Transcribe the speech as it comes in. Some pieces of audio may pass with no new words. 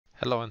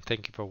Hello and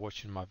thank you for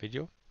watching my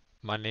video.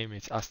 My name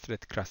is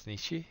Astrid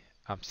Krasniqi.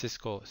 I'm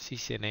Cisco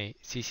CCNA,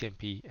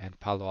 CCNP and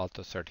Palo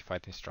Alto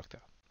certified instructor.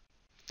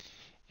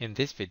 In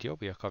this video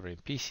we are covering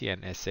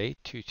PCN SA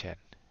 210.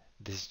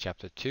 This is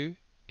chapter 2,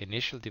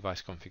 Initial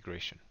Device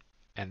Configuration.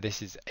 And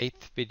this is the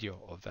 8th video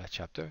of that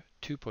chapter,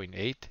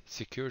 2.8,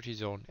 Security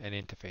Zone and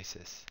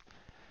Interfaces.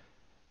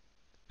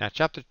 Now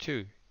chapter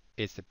 2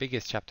 is the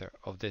biggest chapter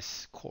of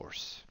this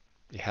course.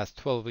 It has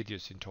 12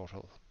 videos in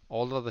total.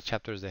 All other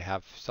chapters, they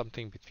have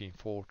something between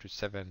 4 to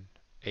 7,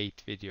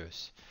 8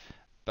 videos.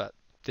 But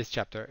this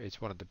chapter is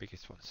one of the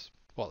biggest ones.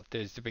 Well, it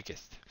is the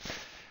biggest.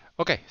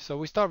 Okay, so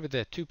we start with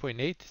the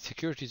 2.8,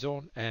 Security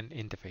Zone and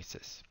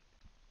Interfaces.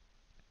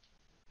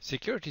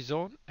 Security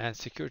Zone and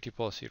Security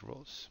Policy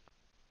Rules.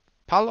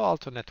 Palo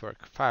Alto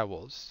Network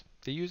firewalls,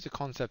 they use the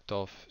concept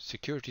of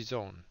Security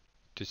Zone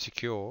to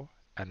secure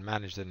and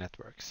manage the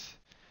networks.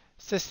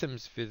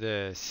 Systems with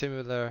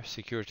similar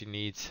security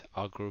needs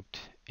are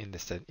grouped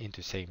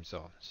into same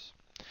zones.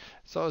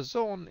 So a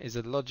zone is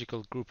a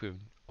logical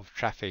grouping of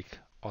traffic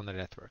on the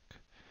network.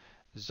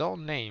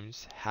 Zone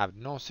names have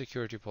no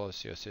security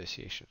policy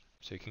association,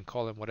 so you can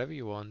call them whatever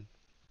you want.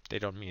 They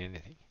don't mean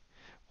anything.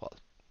 Well,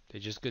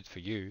 they're just good for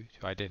you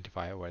to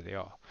identify where they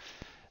are.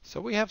 So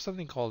we have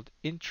something called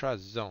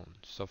intra-zone.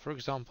 So for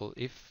example,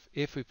 if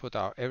we put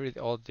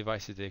all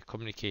devices, they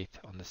communicate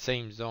on the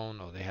same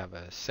zone or they have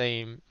a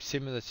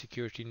similar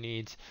security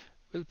needs,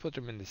 we'll put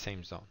them in the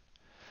same zone.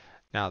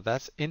 Now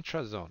that's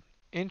intra-zone.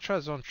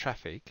 Intra-zone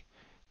traffic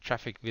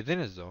within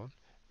a zone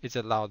is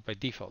allowed by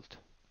default.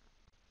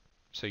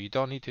 So you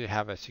don't need to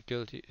have a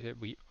security.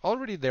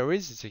 There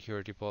is a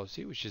security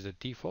policy which is a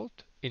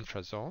default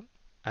intra-zone,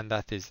 and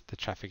that is the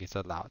traffic is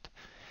allowed.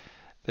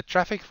 The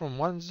traffic from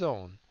one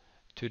zone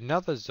to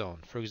another zone,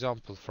 for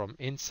example, from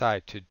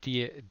inside to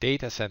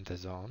data center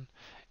zone,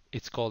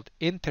 it's called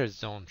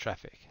interzone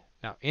traffic.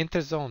 Now,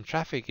 interzone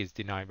traffic is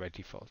denied by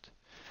default.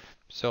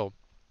 So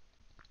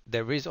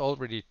there is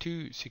already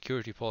two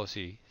security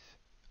policies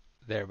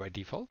there by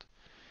default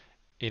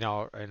in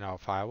our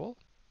firewall.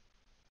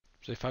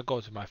 So if I go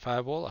to my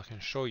firewall, I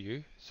can show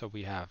you. So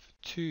we have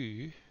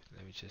two.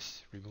 Let me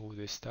just remove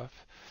this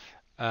stuff.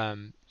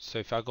 So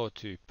if I go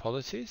to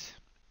policies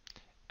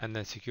and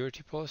then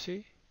security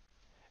policy,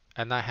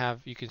 and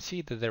you can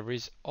see that there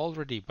is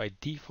already by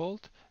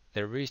default,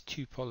 there is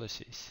two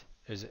policies.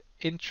 There's an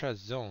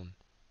intra-zone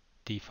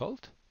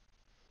default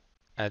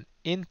and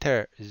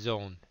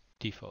inter-zone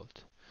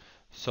default.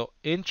 So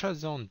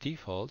intra-zone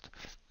default,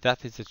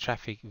 that is the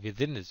traffic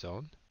within the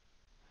zone.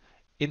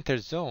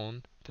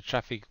 Inter-zone, the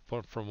traffic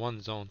from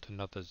one zone to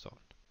another zone.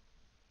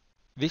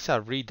 These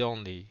are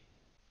read-only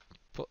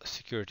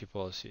security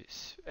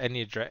policies.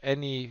 Any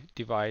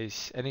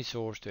device, any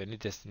source to any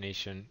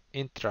destination,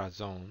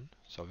 intra-zone,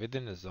 so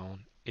within a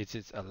zone, it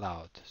is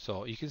allowed.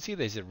 So you can see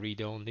there's a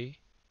read-only.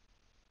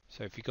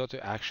 So if you go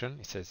to action,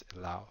 it says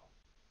allow,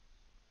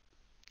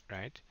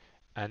 right?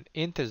 And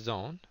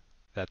inter-zone,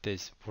 that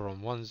is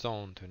from one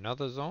zone to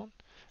another zone,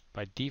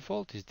 by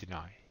default is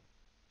deny,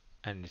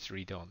 and it's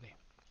read-only.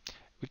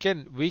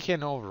 We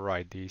can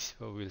override these,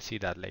 but we'll see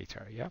that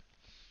later. Yeah.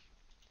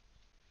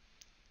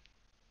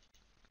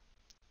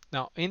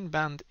 Now,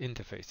 in-band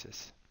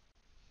interfaces.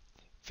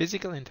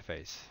 Physical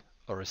interface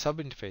or a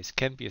sub-interface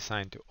can be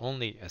assigned to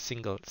only a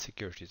single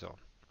security zone.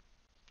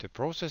 To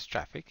process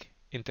traffic,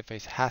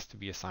 interface has to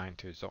be assigned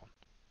to a zone.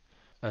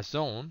 A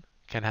zone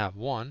can have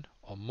one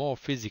or more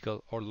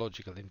physical or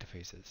logical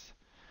interfaces.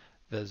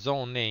 The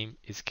zone name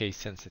is case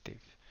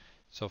sensitive.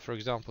 So for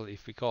example,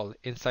 if we call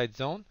inside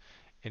zone,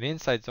 in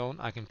inside zone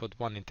I can put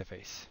one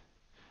interface.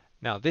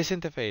 Now this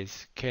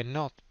interface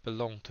cannot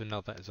belong to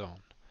another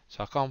zone.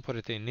 So I can't put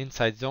it in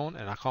inside zone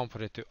and I can't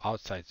put it to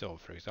outside zone,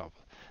 for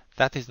example.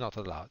 That is not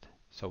allowed.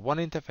 So one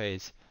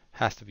interface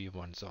has to be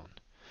one zone.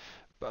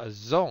 But a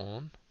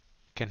zone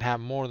can have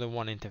more than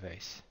one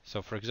interface.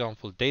 So for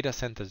example, data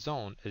center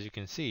zone, as you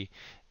can see,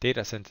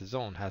 data center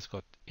zone has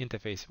got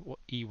interface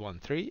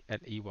E13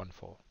 and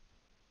E14.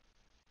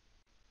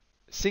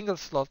 Single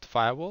slot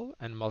firewall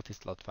and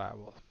multi-slot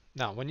firewall.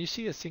 Now, when you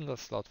see a single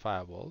slot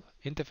firewall,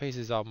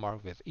 interfaces are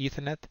marked with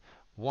Ethernet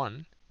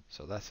 1,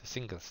 so that's a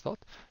single slot,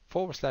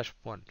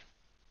 /1.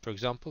 For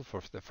example,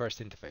 for the first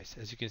interface.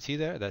 As you can see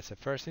there, that's the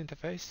first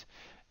interface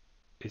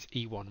is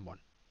E11.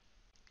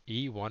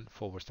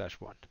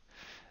 E1/1.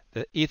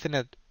 The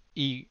Ethernet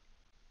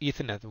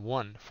Ethernet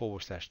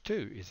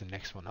 1/2 is the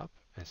next one up,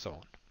 and so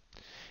on.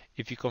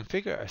 If you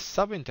configure a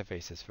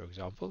sub-interfaces, for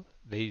example,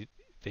 they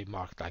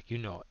mark like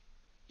Ethernet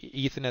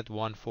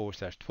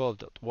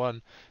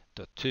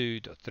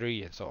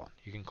 1/12.1.2.3 and so on.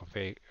 You can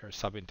configure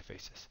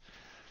sub-interfaces.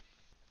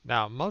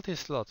 Now,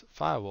 multi-slot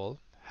firewall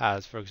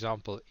has, for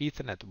example,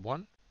 Ethernet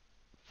 1/1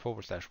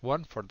 for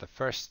the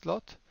first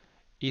slot,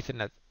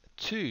 Ethernet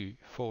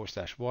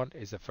 2/1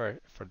 is for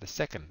the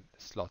second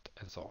slot,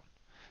 and so on.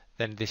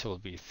 Then this will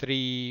be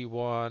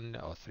 3.1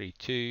 or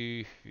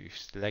 3.2. If you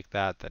select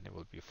that, then it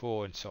will be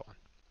 4 and so on.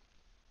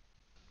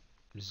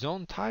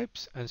 Zone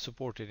types and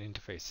supported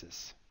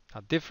interfaces.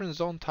 Now, different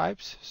zone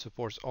types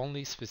supports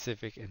only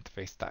specific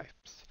interface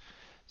types.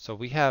 So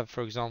we have,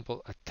 for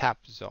example, a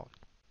tap zone,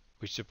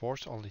 which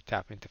supports only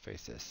tap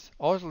interfaces.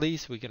 All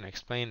these we're going to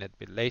explain a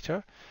bit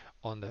later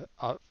on the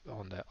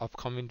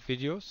upcoming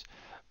videos.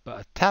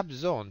 But a tap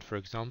zone, for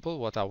example,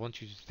 what I want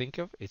you to think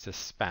of is a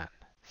SPAN,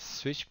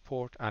 switch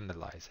port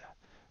analyzer.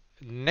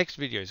 Next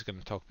video is going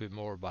to talk a bit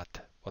more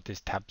about what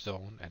is tap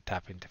zone and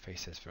tap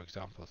interfaces, for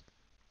example.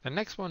 The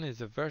next one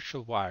is a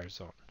virtual wire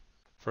zone.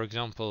 For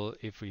example,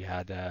 if we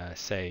had,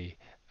 say,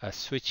 a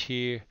switch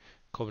here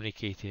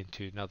communicating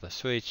to another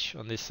switch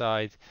on this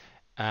side,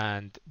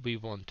 and we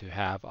want to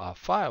have our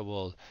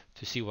firewall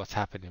to see what's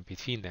happening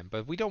between them,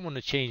 but we don't want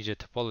to change the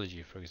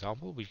topology. For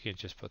example, we can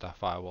just put our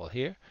firewall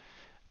here,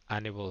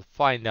 and it will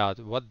find out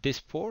what this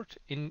port,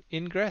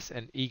 ingress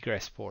and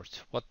egress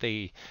ports, what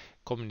they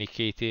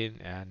communicate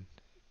in, and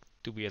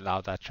do we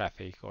allow that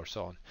traffic or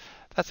so on.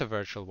 That's a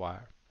virtual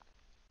wire.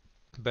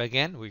 But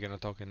again, we're going to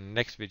talk in the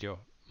next video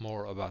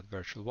more about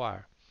virtual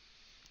wire.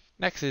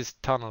 Next is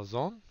tunnel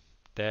zone.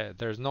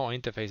 There's no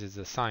interfaces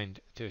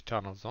assigned to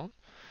tunnel zone,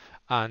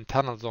 and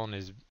tunnel zone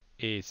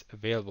is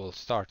available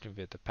starting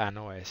with the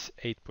PanOS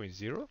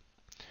 8.0,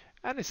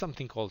 and it's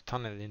something called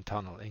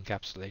tunnel-in-tunnel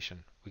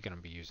encapsulation we're going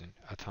to be using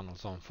a tunnel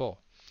zone for.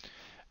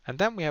 And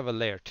then we have a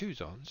layer 2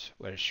 zones,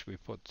 which we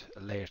put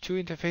layer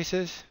 2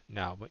 interfaces.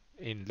 Now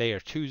in layer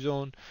 2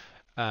 zone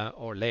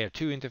or layer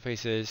 2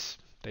 interfaces,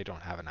 they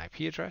don't have an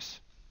IP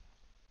address.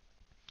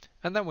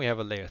 And then we have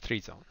a layer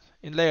 3 zone.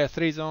 In layer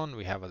 3 zone,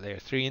 we have a layer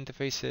 3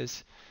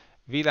 interfaces,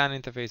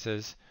 VLAN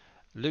interfaces,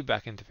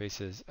 loopback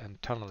interfaces,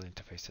 and tunnel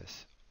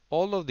interfaces.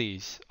 All of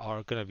these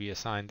are going to be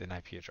assigned an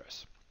IP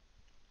address.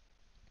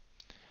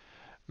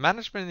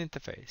 Management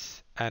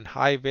interface and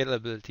high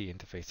availability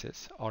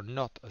interfaces are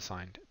not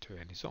assigned to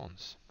any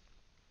zones.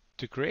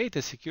 To create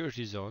a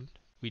security zone,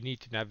 we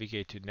need to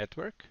navigate to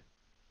Network,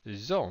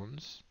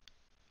 Zones,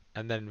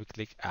 and then we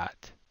click Add,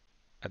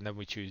 and then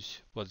we choose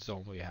what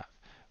zone we have.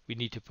 We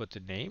need to put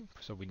the name,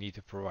 so we need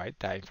to provide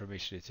that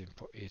information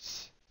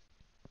it's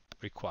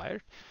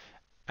required,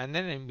 and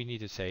then we need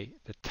to say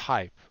the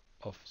type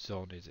of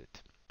zone is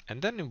it, and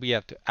then we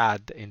have to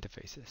add the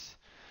interfaces.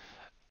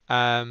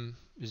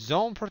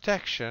 Zone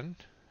protection,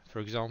 for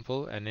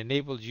example, and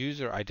enabled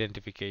user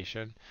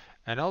identification,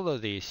 and all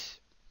of these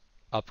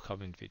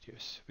upcoming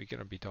videos we're going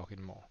to be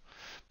talking more.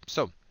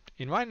 So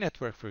in my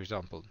network, for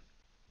example,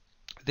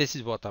 this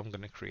is what I'm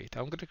going to create.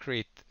 I'm going to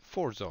create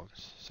 4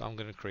 zones. So I'm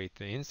going to create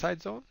the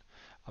inside zone.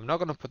 I'm not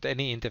going to put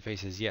any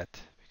interfaces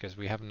yet because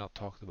we have not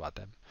talked about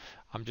them.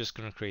 I'm just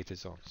going to create the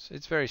zones.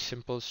 It's very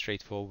simple,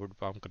 straightforward,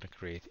 but I'm going to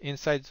create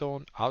inside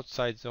zone,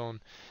 outside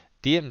zone,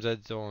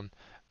 DMZ zone,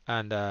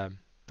 and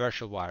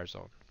virtual wire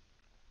zone.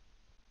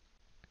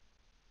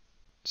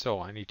 So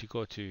I need to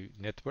go to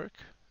Network,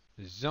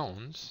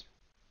 Zones,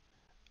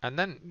 and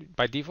then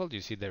by default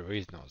you see there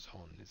is no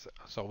zone.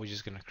 So we're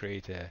just going to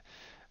create a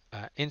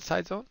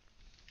inside zone,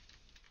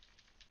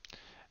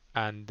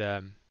 and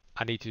I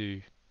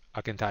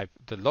can type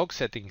the log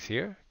settings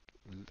here.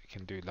 I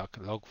can do like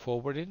log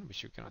forwarding,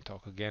 which we're going to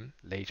talk again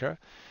later.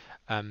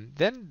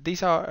 Then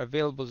these are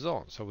available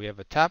zones. So we have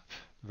a tap,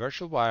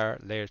 virtual wire,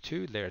 layer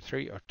 2, layer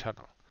 3, or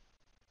tunnel.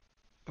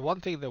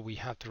 One thing that we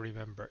have to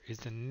remember is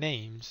the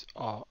names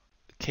are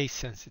case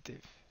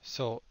sensitive.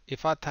 So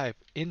if I type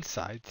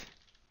inside,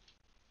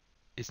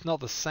 it's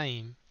not the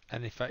same,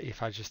 and if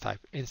I just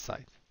type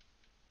inside.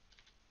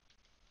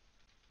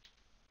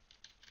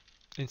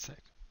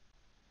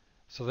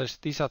 So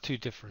these are two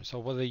different. So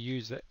whether you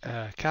use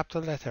a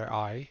capital letter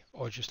I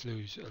or just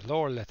use a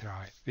lower letter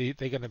I,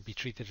 they're going to be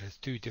treated as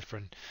two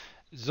different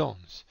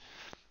zones.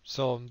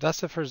 So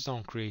that's the first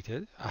zone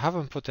created. I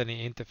haven't put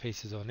any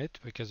interfaces on it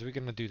because we're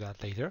going to do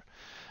that later.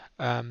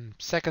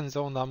 Second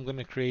zone I'm going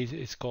to create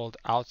is called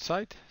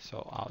outside.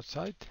 So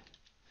outside.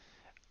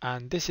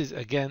 And this is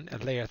again a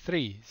layer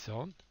 3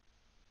 zone.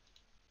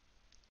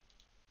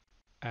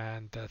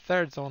 And the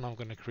third zone I'm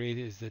going to create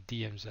is the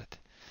DMZ.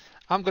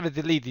 I'm going to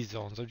delete these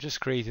zones. I'm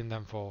just creating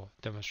them for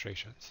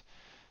demonstrations.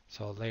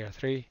 So layer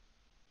 3.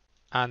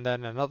 And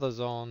then another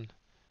zone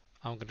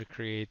I'm going to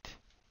create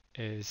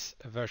is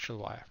a virtual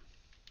wire.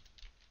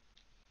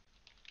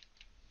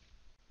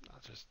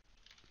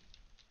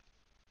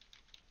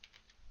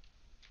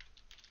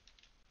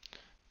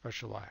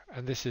 Virtual wire,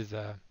 and this is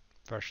a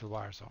virtual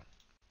wire zone.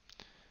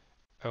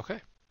 Okay,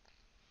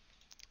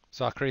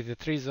 so I created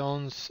 3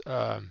 zones,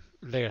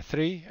 layer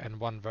 3 and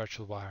 1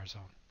 virtual wire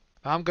zone.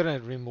 I'm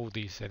gonna remove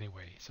these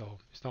anyway, so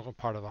it's not a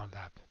part of our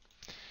lab.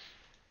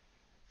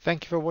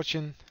 Thank you for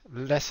watching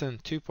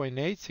lesson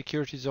 2.8,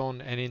 security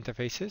zone and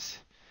interfaces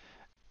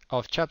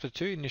of chapter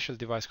 2, initial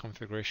device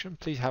configuration.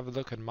 Please have a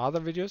look at my other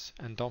videos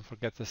and don't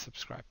forget to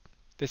subscribe.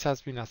 This has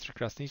been Astrid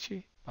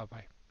Krasniqi. Bye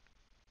bye.